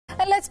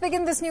And let's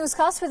begin this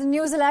newscast with a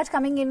news alert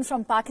coming in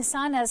from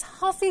Pakistan as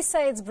Hafiz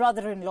Saeed's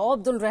brother-in-law,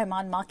 Abdul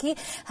Rahman Maki,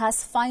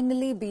 has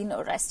finally been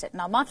arrested.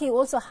 Now, Maki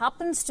also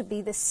happens to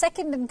be the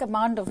second in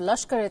command of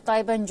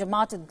Lashkar-e-Taiba and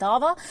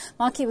Jamaat-ud-Dawa.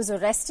 Maki was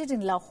arrested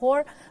in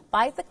Lahore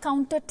by the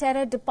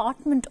Counter-Terror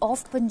Department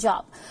of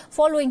Punjab.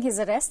 Following his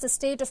arrest, the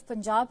state of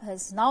Punjab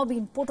has now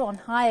been put on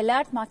high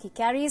alert. Maki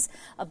carries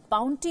a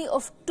bounty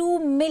of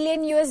 $2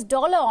 million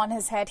on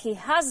his head. He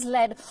has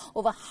led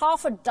over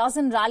half a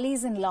dozen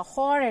rallies in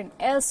Lahore and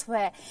elsewhere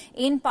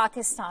in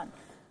Pakistan.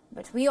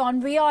 But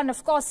WION,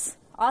 of course,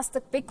 asked the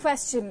big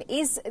question,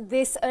 is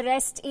this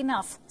arrest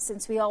enough?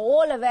 Since we are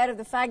all aware of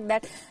the fact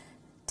that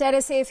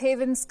terror safe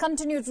havens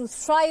continue to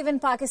thrive in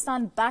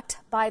Pakistan, backed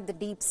by the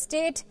deep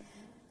state.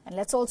 And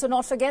let's also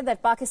not forget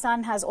that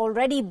Pakistan has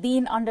already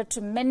been under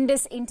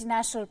tremendous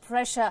international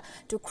pressure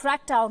to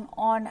crack down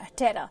on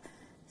terror.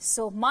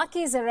 So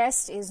Maki's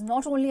arrest is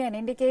not only an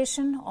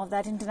indication of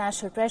that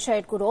international pressure,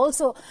 it could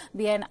also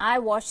be an eye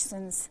watch,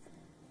 since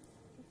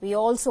we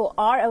also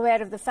are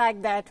aware of the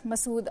fact that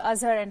Masood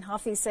Azhar and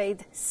Hafiz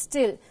Saeed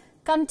still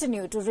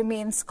continue to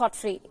remain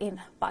scot-free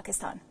in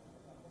Pakistan.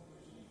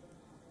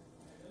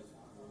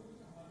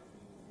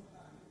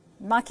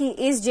 Maki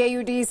is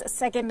JUD's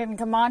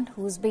second-in-command,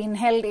 who's been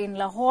held in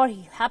Lahore.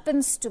 He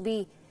happens to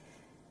be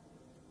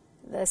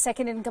the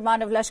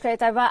second-in-command of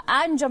Lashkar-e-Taiba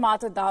and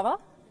Jamaat-ud-Dawa.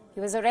 He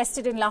was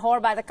arrested in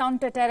Lahore by the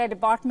Counter-Terror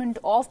Department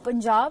of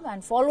Punjab,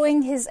 and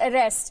following his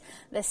arrest,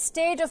 the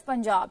state of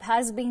Punjab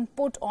has been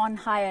put on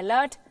high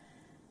alert.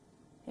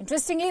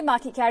 Interestingly,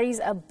 Maki carries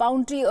a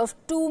bounty of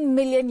 $2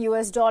 million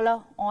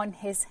on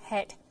his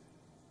head.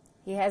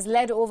 He has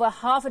led over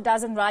half a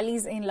dozen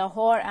rallies in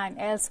Lahore and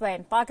elsewhere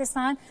in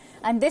Pakistan,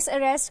 and this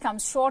arrest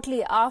comes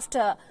shortly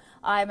after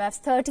IMF's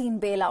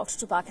 13 bailout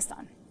to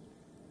Pakistan.